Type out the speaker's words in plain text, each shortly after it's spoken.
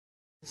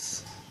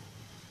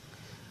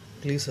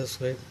Please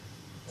subscribe.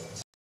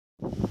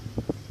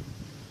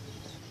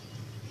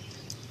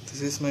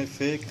 This is my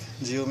fake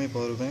XIAOMI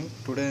power bank.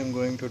 Today I am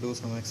going to do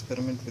some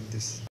experiment with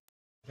this.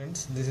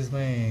 Friends, this is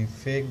my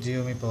fake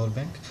XIAOMI power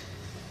bank.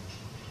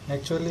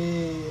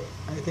 Actually,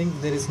 I think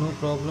there is no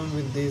problem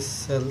with these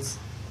cells.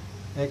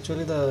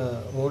 Actually,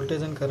 the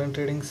voltage and current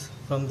readings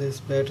from these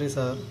batteries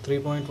are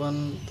 3.1,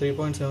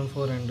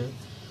 3.74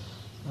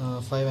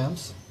 and 5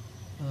 amps.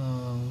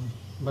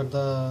 But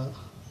the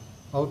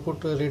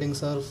output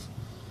readings are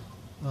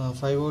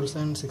 5 volts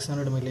and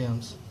 600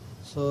 milliamps.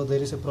 So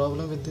there is a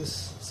problem with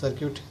this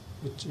circuit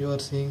which you are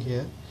seeing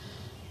here.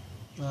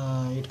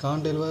 It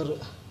can't deliver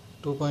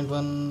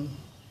 2.1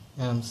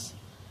 amps.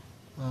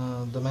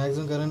 The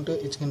maximum current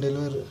which can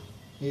deliver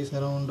is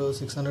around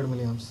 600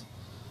 milliamps.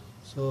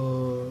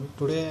 So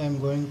today I am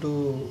going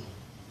to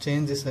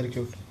change the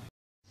circuit.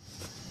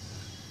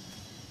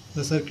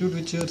 The circuit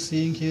which you are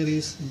seeing here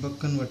is buck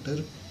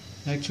converter.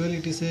 Actually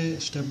it is a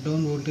step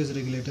down voltage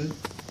regulator.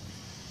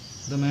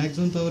 The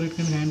maximum power it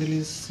can handle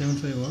is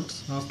 75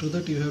 watts. After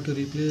that you have to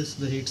replace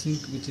the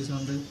heatsink which is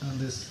on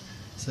this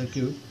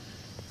circuit.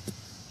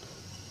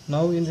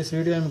 Now in this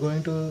video I am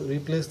going to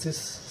replace this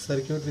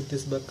circuit with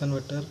this buck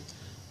converter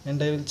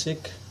and I will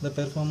check the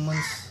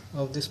performance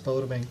of this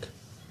power bank.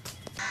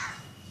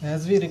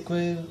 As we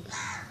require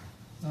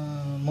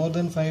more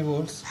than 5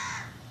 volts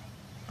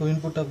to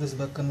input of this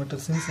buck converter,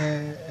 since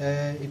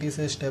it is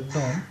a step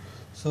down,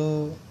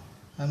 so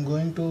I am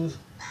going to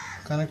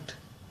connect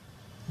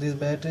these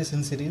batteries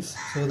in series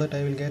so that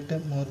I will get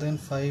more than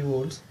 5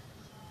 volts.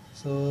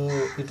 So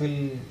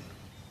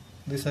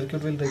the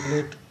circuit will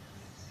regulate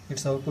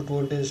its output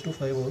voltage to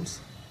 5 volts.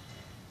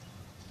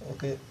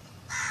 Okay,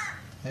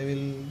 I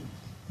will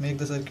make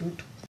the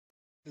circuit.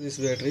 These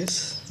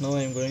batteries, now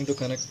I am going to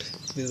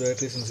connect these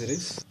batteries in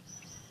series.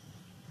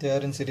 They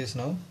are in series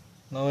now.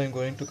 Now I am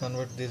going to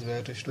convert these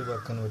batteries to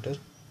buck converter.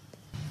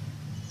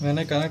 When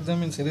I connect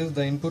them in series,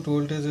 the input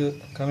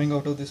voltage coming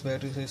out of this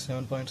battery is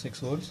 7.6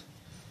 volts.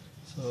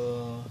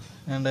 So,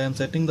 and I am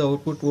setting the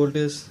output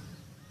voltage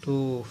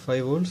to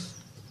 5 volts.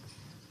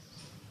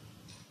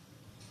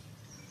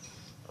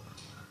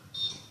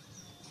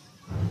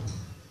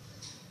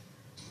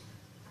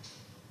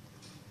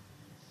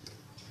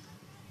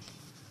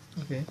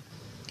 Okay,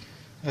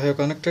 I have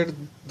connected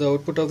the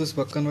output of this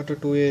buck converter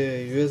to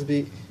a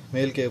USB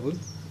male cable.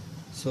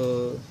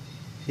 So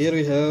here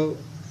we have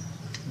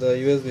the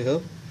USB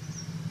hub.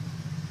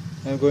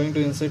 I am going to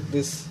insert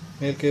this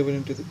male cable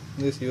into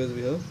this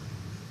USB hub.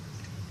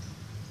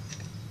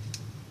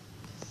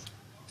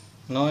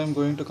 Now I am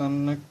going to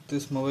connect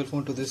this mobile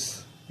phone to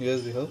this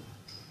USB hub.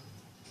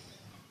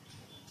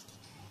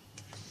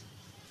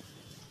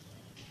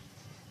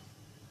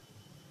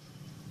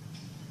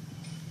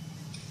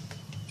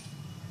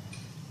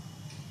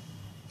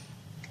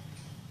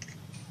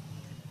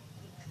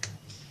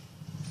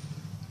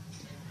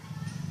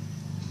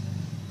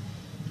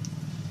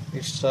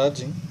 It's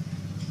charging.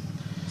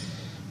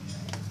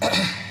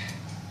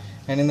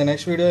 And in the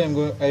next video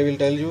I will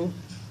tell you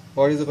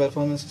what is the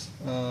performance,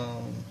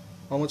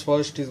 how much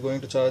fast it is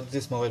going to charge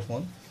this mobile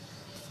phone.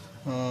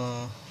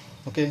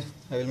 Okay,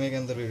 I will make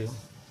another video.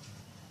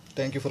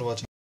 Thank you for watching.